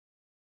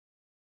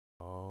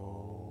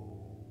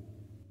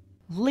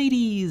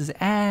Ladies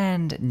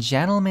and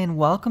gentlemen,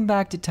 welcome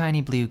back to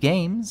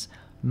TinyBlueGames.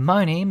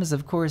 My name is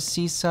of course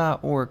Seesaw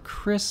or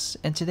Chris,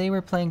 and today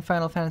we're playing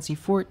Final Fantasy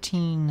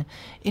XIV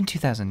in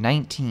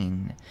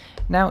 2019.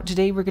 Now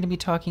today we're going to be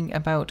talking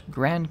about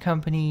grand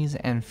companies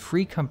and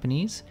free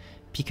companies,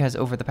 because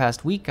over the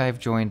past week I've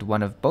joined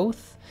one of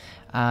both.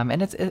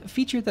 And it's a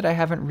feature that I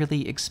haven't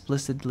really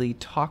explicitly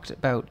talked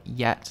about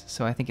yet,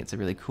 so I think it's a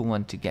really cool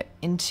one to get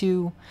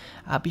into.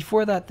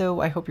 Before that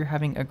though, I hope you're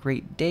having a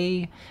great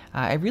day.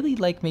 I really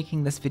like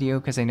making this video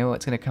because I know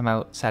it's going to come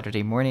out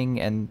Saturday morning,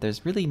 and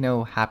there's really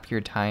no happier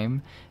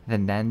time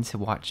than then to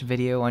watch a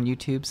video on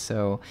YouTube,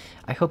 so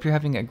I hope you're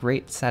having a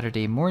great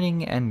Saturday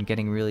morning and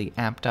getting really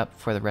amped up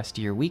for the rest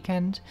of your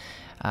weekend.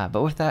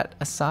 But with that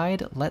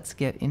aside, let's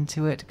get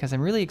into it, because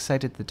I'm really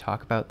excited to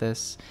talk about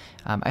this.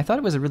 I thought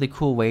it was a really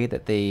cool way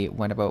that they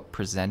went about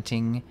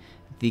presenting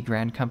the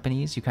grand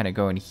companies. You kind of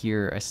go and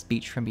hear a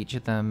speech from each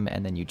of them,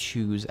 and then you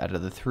choose out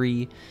of the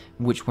three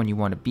which one you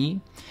want to be.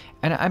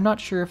 And I'm not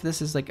sure if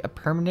this is like a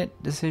permanent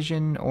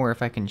decision or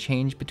if I can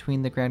change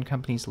between the grand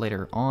companies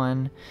later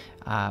on.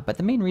 But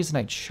the main reason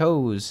I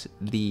chose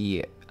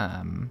the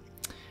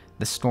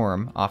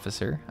Storm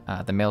officer,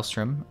 the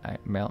Maelstrom,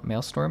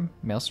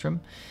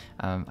 Maelstrom.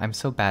 I'm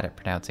so bad at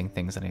pronouncing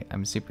things that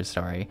I'm super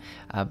sorry.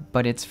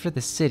 But it's for the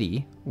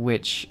city,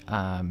 which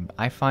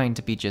I find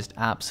to be just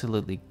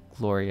absolutely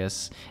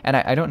glorious. And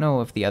I don't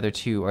know if the other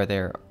two are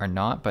there or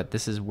not, but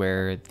this is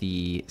where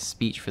the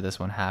speech for this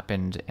one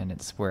happened, and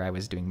it's where I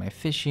was doing my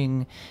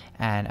fishing.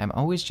 And I'm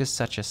always just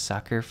such a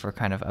sucker for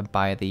kind of a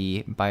by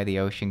the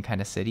ocean kind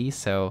of city,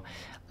 so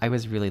I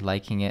was really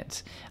liking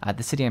it.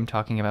 The city I'm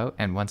talking about,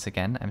 and once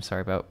again, I'm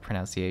sorry about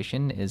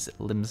pronunciation, is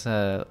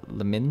Limsa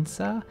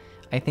Lominsa,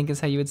 I think is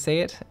how you would say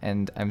it,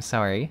 and I'm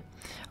sorry.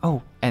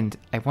 Oh, and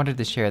I wanted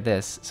to share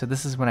this. So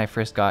this is when I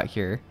first got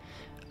here.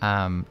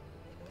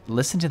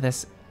 Listen to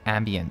this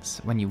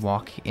ambience when you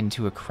walk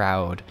into a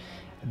crowd.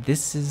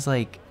 This is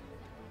like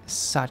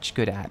such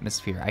good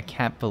atmosphere. I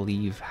can't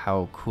believe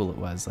how cool it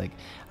was. Like,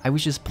 I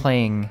was just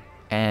playing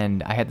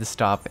and I had to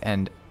stop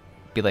and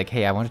be like,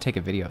 hey, I want to take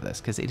a video of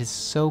this, because it is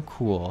so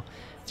cool.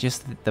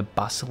 Just the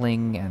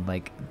bustling and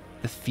like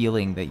the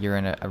feeling that you're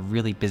in a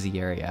really busy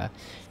area.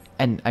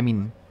 And I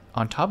mean,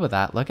 on top of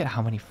that, look at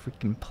how many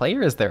freaking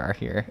players there are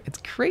here. It's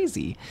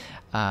crazy.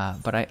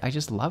 But I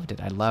just loved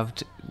it. I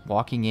loved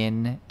walking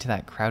in to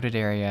that crowded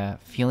area,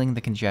 feeling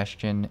the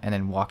congestion, and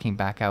then walking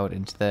back out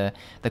into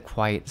the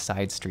quiet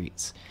side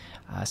streets.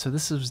 So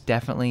this was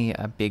definitely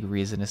a big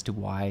reason as to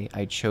why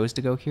I chose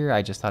to go here.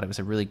 I just thought it was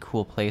a really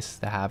cool place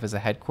to have as a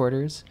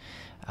headquarters.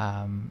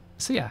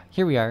 So yeah,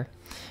 here we are.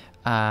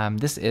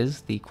 This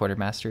is the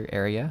quartermaster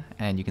area,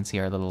 and you can see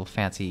our little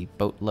fancy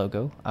boat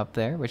logo up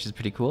there, which is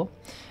pretty cool.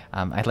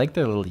 I like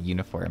their little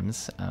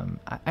uniforms.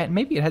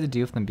 Maybe it had to do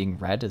with them being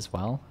red as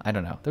well. I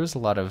don't know. There was a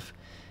lot of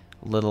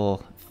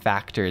little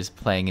factors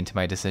playing into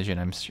my decision.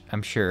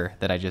 I'm sure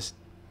that I just,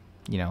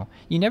 you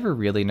never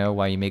really know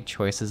why you make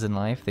choices in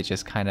life. They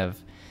just kind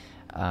of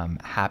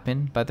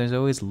happen, but there's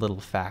always little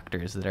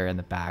factors that are in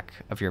the back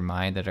of your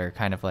mind that are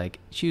kind of like,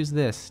 choose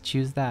this,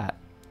 choose that.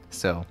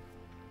 So,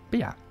 but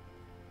yeah.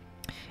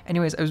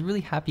 Anyways, I was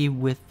really happy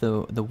with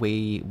the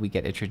way we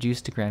get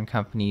introduced to grand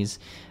companies.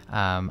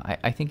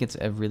 I think it's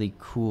a really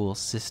cool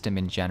system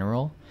in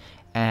general,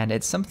 and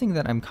it's something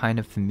that I'm kind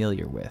of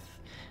familiar with.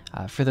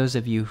 For those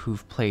of you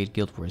who've played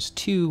Guild Wars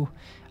 2,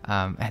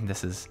 and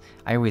this is,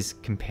 I always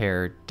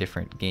compare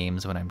different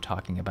games when I'm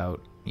talking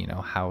about,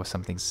 how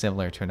something's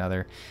similar to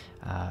another.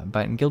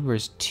 But in Guild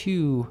Wars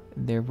 2,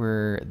 there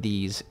were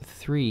these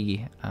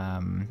three,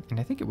 and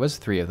I think it was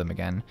three of them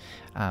again.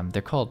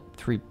 They're called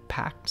three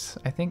pacts,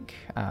 I think,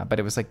 but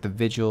it was like the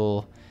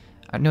Vigil,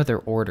 no, they're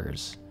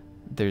orders.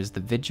 There's the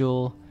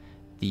Vigil,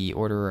 the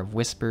Order of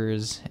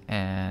Whispers,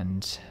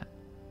 and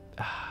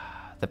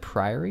the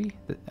Priory,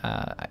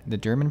 the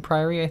German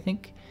Priory, I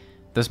think.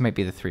 Those might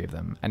be the three of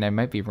them, and I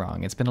might be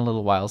wrong. It's been a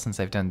little while since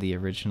I've done the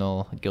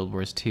original Guild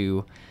Wars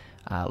 2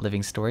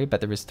 living story, but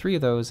there was three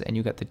of those, and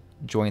you got to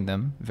join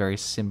them very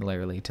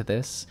similarly to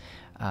this,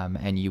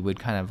 and you would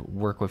kind of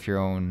work with your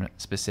own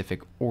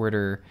specific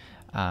order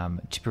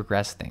to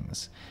progress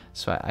things.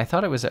 So I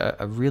thought it was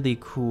a really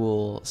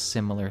cool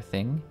similar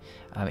thing.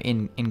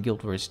 In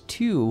Guild Wars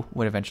 2,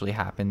 what eventually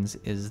happens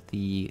is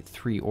the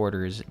three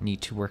orders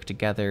need to work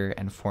together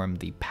and form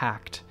the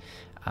pact,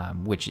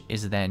 which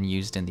is then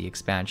used in the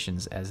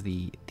expansions as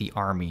the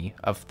army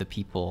of the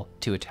people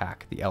to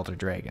attack the Elder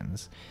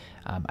Dragons.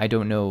 I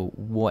don't know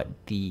what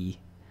the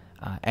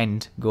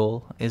end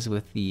goal is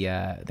with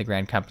the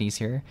grand companies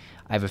here.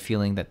 I have a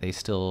feeling that they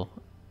still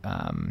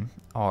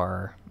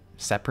are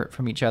separate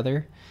from each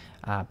other,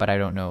 but I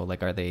don't know,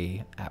 like, are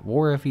they at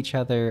war with each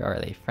other? Are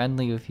they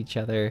friendly with each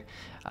other?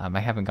 I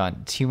haven't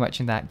gone too much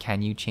in that.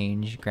 Can you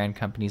change grand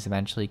companies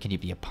eventually? Can you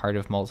be a part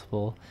of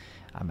multiple?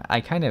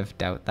 I kind of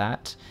doubt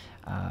that,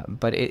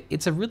 but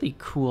it's a really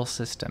cool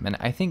system, and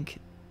I think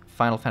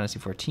Final Fantasy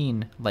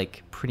XIV,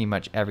 like pretty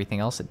much everything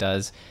else it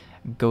does,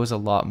 goes a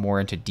lot more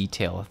into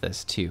detail with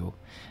this too.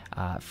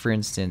 For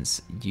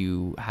instance,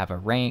 you have a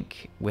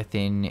rank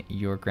within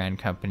your Grand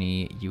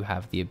Company. You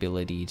have the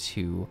ability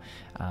to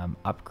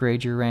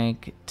upgrade your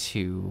rank,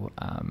 to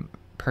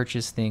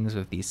purchase things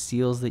with these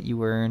seals that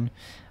you earn.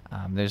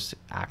 There's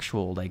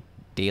actual like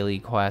daily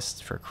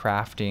quests for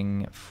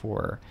crafting,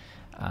 for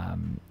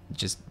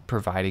just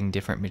providing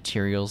different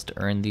materials to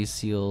earn these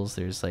seals.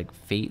 There's like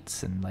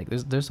fates, and like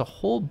there's a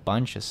whole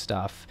bunch of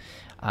stuff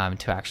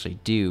to actually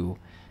do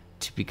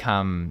to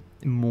become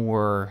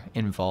more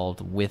involved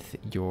with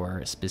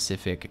your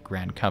specific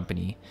Grand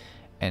Company.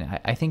 And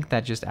I think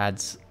that just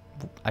adds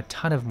a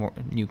ton of more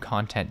new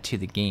content to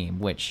the game,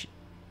 which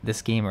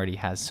this game already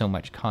has so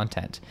much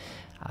content.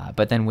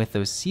 But then with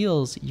those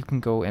seals, you can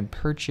go and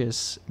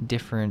purchase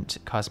different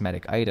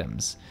cosmetic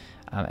items,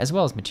 as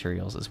well as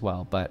materials as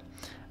well. But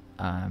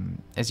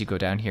as you go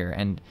down here,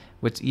 and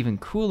what's even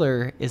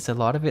cooler is a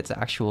lot of it's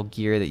actual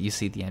gear that you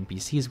see the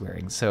NPCs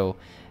wearing. So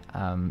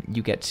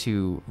you get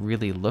to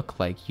really look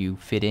like you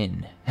fit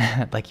in,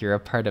 like you're a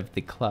part of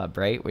the club,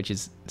 right? Which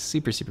is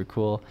super, super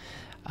cool.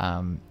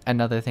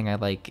 Another thing I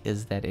like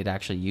is that it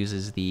actually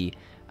uses the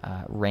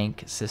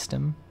rank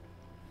system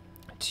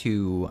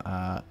to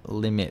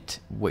limit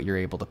what you're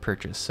able to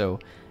purchase. So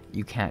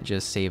you can't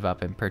just save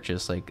up and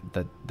purchase like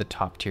the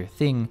top tier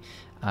thing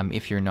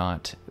if you're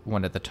not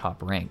one of the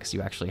top ranks.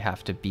 You actually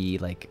have to be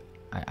like,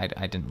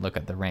 I didn't look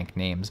at the rank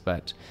names,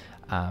 but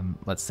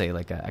let's say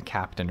like a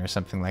captain or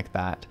something like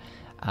that,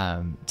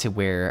 to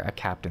wear a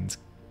captain's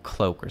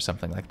cloak or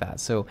something like that.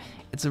 So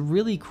it's a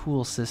really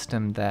cool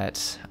system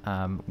that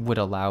would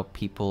allow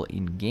people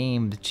in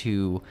game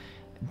to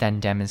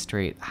then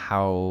demonstrate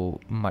how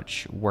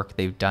much work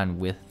they've done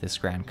with this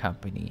Grand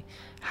Company,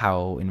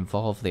 how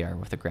involved they are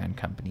with the Grand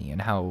Company,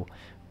 and how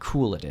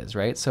cool it is,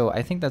 right? So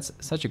I think that's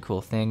such a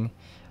cool thing.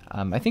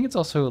 I think it's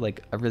also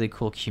like a really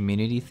cool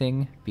community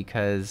thing,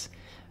 because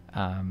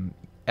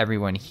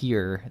everyone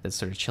here that's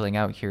sort of chilling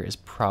out here is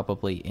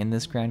probably in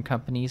this Grand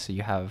Company, so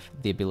you have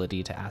the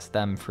ability to ask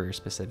them for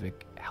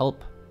specific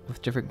help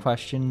with different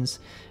questions,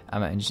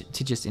 and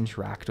to just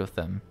interact with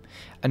them.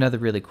 Another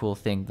really cool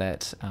thing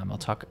that I'll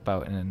talk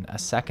about in a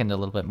second a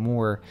little bit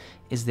more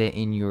is that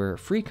in your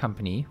free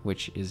company,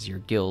 which is your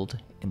guild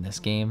in this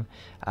game,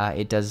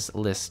 it does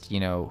list, you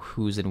know,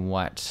 who's in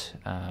what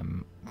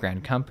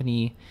Grand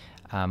Company,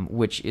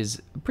 which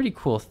is a pretty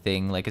cool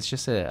thing. Like, it's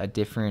just a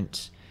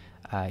different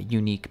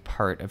unique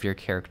part of your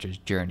character's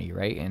journey,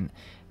 right? And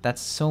that's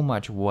so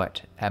much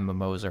what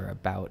MMOs are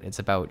about. It's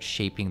about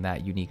shaping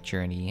that unique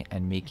journey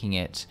and making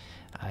it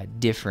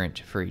different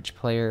for each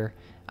player,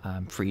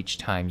 for each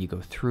time you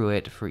go through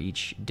it, for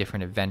each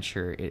different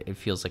adventure. It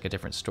feels like a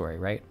different story,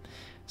 right?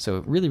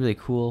 So really, really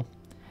cool.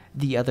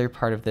 The other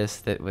part of this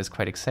that was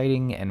quite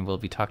exciting and will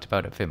be talked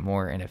about a bit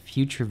more in a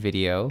future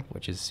video,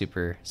 which is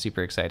super,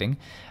 super exciting,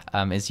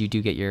 is you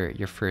do get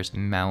your first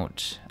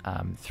mount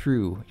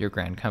through your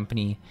Grand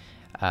Company.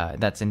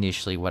 That's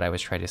initially what I was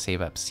trying to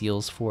save up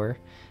seals for.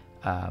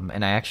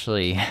 And I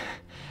actually,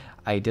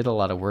 I did a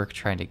lot of work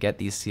trying to get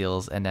these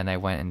seals, and then I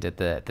went and did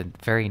the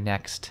very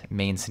next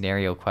main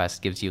scenario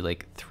quest gives you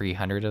like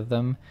 300 of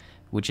them,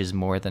 which is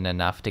more than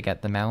enough to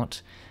get the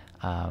mount.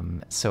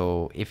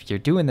 So if you're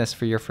doing this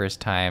for your first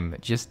time,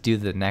 just do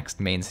the next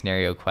main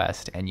scenario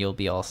quest and you'll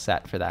be all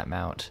set for that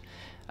mount.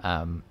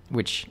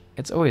 Which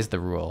it's always the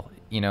rule,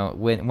 you know,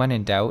 when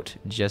in doubt,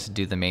 just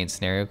do the main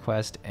scenario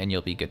quest and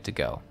you'll be good to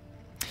go.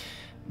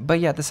 But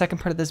yeah, the second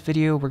part of this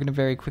video, we're going to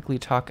very quickly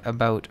talk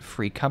about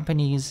free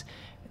companies.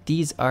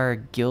 These are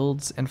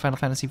guilds in Final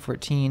Fantasy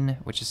XIV,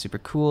 which is super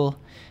cool.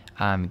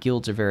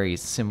 Guilds are very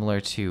similar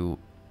to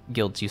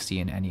guilds you see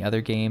in any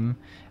other game.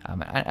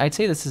 I'd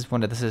say this is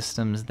one of the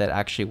systems that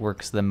actually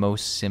works the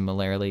most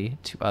similarly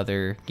to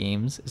other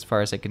games, as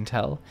far as I can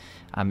tell.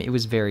 It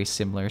was very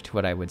similar to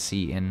what I would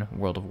see in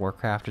World of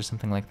Warcraft or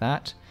something like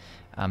that.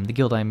 The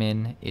guild I'm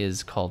in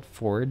is called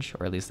Forge,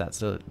 or at least that's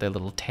their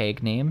little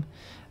tag name.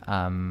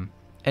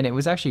 And it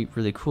was actually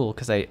really cool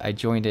because I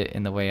joined it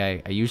in the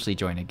way I usually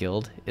join a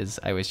guild,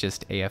 is I was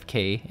just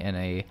AFK in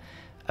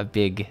a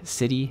big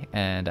city,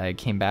 and I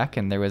came back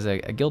and there was a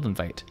guild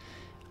invite,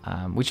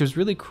 which was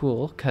really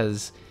cool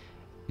because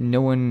no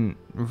one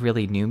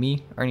really knew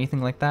me or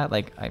anything like that.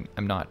 Like,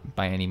 I'm not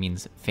by any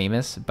means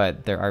famous,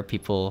 but there are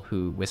people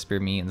who whisper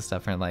me and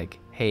stuff and are like,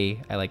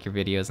 hey, I like your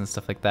videos and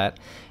stuff like that.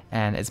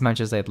 And as much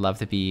as I'd love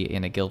to be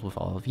in a guild with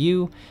all of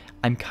you,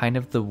 I'm kind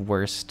of the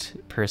worst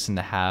person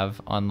to have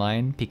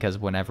online, because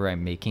whenever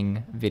I'm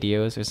making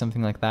videos or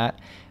something like that,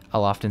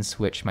 I'll often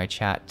switch my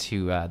chat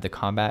to the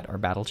combat or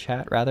battle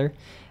chat rather,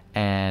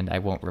 and I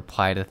won't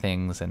reply to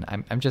things, and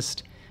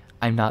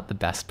I'm not the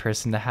best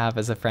person to have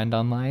as a friend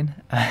online.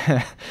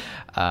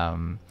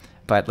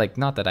 But like,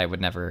 not that I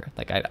would never,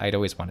 like, I'd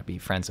always want to be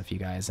friends with you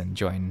guys and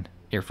join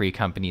your free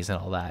companies and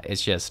all that.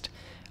 It's just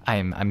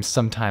I'm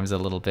sometimes a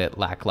little bit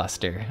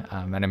lackluster,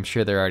 and I'm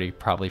sure they're already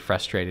probably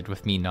frustrated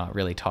with me not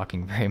really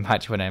talking very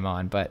much when I'm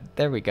on, but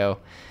there we go.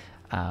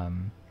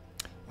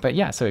 But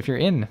yeah, so if you're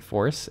in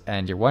Force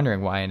and you're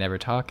wondering why I never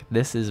talk,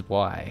 this is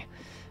why.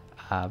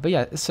 But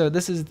yeah, so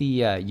this is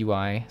the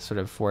UI sort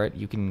of for it.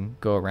 You can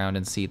go around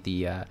and see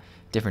the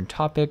different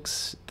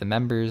topics, the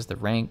members, the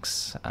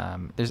ranks.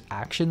 There's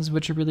actions,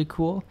 which are really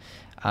cool.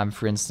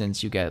 For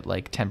instance, you get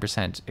like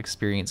 10%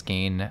 experience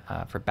gain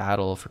for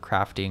battle, for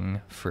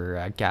crafting,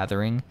 for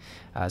gathering.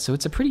 So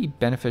it's a pretty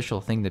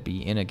beneficial thing to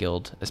be in a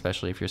guild,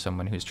 especially if you're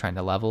someone who's trying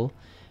to level,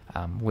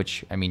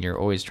 which, I mean, you're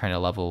always trying to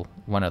level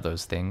one of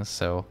those things.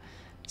 So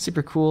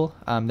super cool.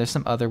 There's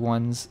some other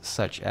ones,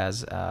 such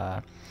as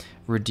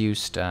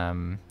reduced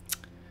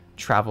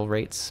travel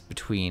rates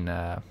between,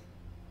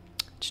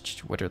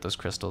 what are those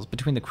crystals?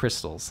 Between the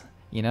crystals.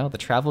 You know, the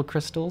travel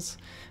crystals,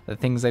 the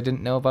things I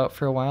didn't know about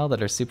for a while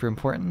that are super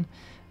important.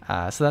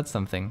 So that's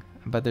something.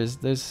 But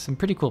there's some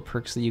pretty cool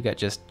perks that you get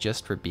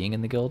just for being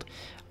in the guild.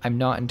 I'm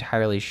not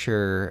entirely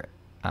sure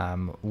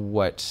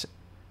what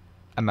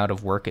amount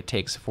of work it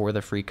takes for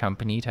the free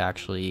company to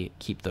actually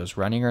keep those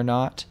running or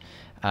not,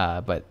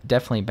 but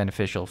definitely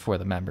beneficial for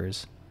the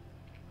members.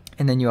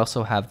 And then you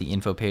also have the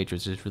info page,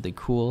 which is really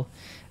cool.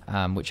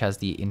 Which has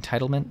the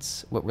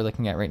entitlements, what we're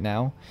looking at right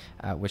now,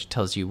 which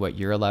tells you what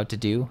you're allowed to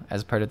do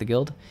as part of the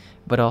guild,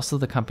 but also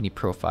the company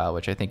profile,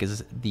 which I think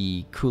is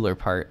the cooler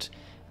part,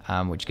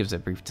 which gives a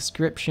brief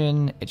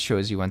description. It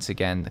shows you once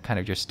again the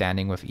kind of your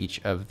standing with each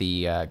of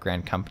the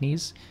grand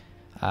companies,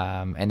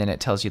 and then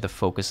it tells you the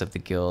focus of the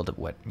guild,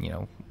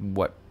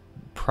 what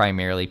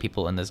primarily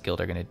people in this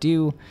guild are going to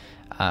do,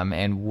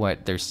 and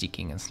what they're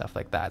seeking and stuff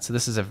like that. So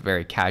this is a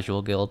very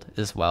casual guild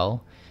as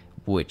well,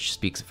 which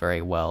speaks very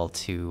well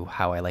to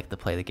how I like to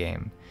play the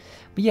game.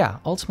 But yeah,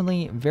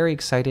 ultimately very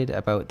excited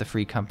about the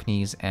free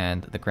companies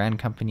and the grand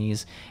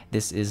companies.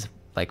 This is,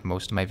 like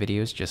most of my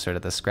videos, just sort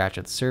of the scratch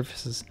at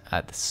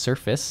the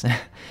surface.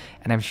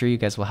 And I'm sure you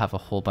guys will have a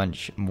whole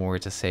bunch more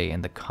to say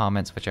in the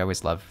comments, which I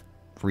always love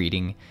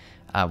reading.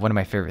 One of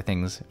my favorite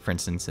things, for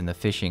instance, in the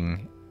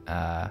fishing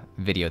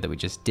video that we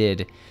just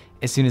did,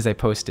 as soon as I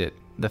post it,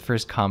 the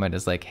first comment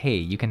is like, hey,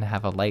 you can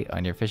have a light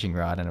on your fishing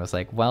rod. And I was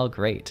like, well,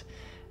 great.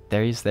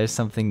 There's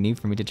something new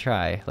for me to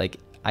try. Like,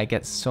 I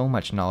get so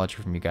much knowledge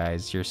from you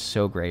guys. You're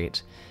so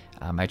great.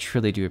 I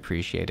truly do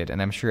appreciate it,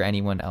 and I'm sure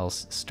anyone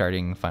else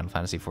starting Final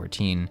Fantasy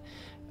XIV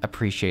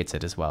appreciates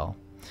it as well.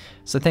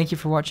 So thank you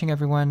for watching,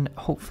 everyone.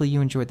 Hopefully you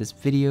enjoyed this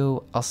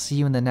video. I'll see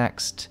you in the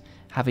next.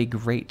 Have a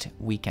great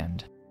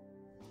weekend.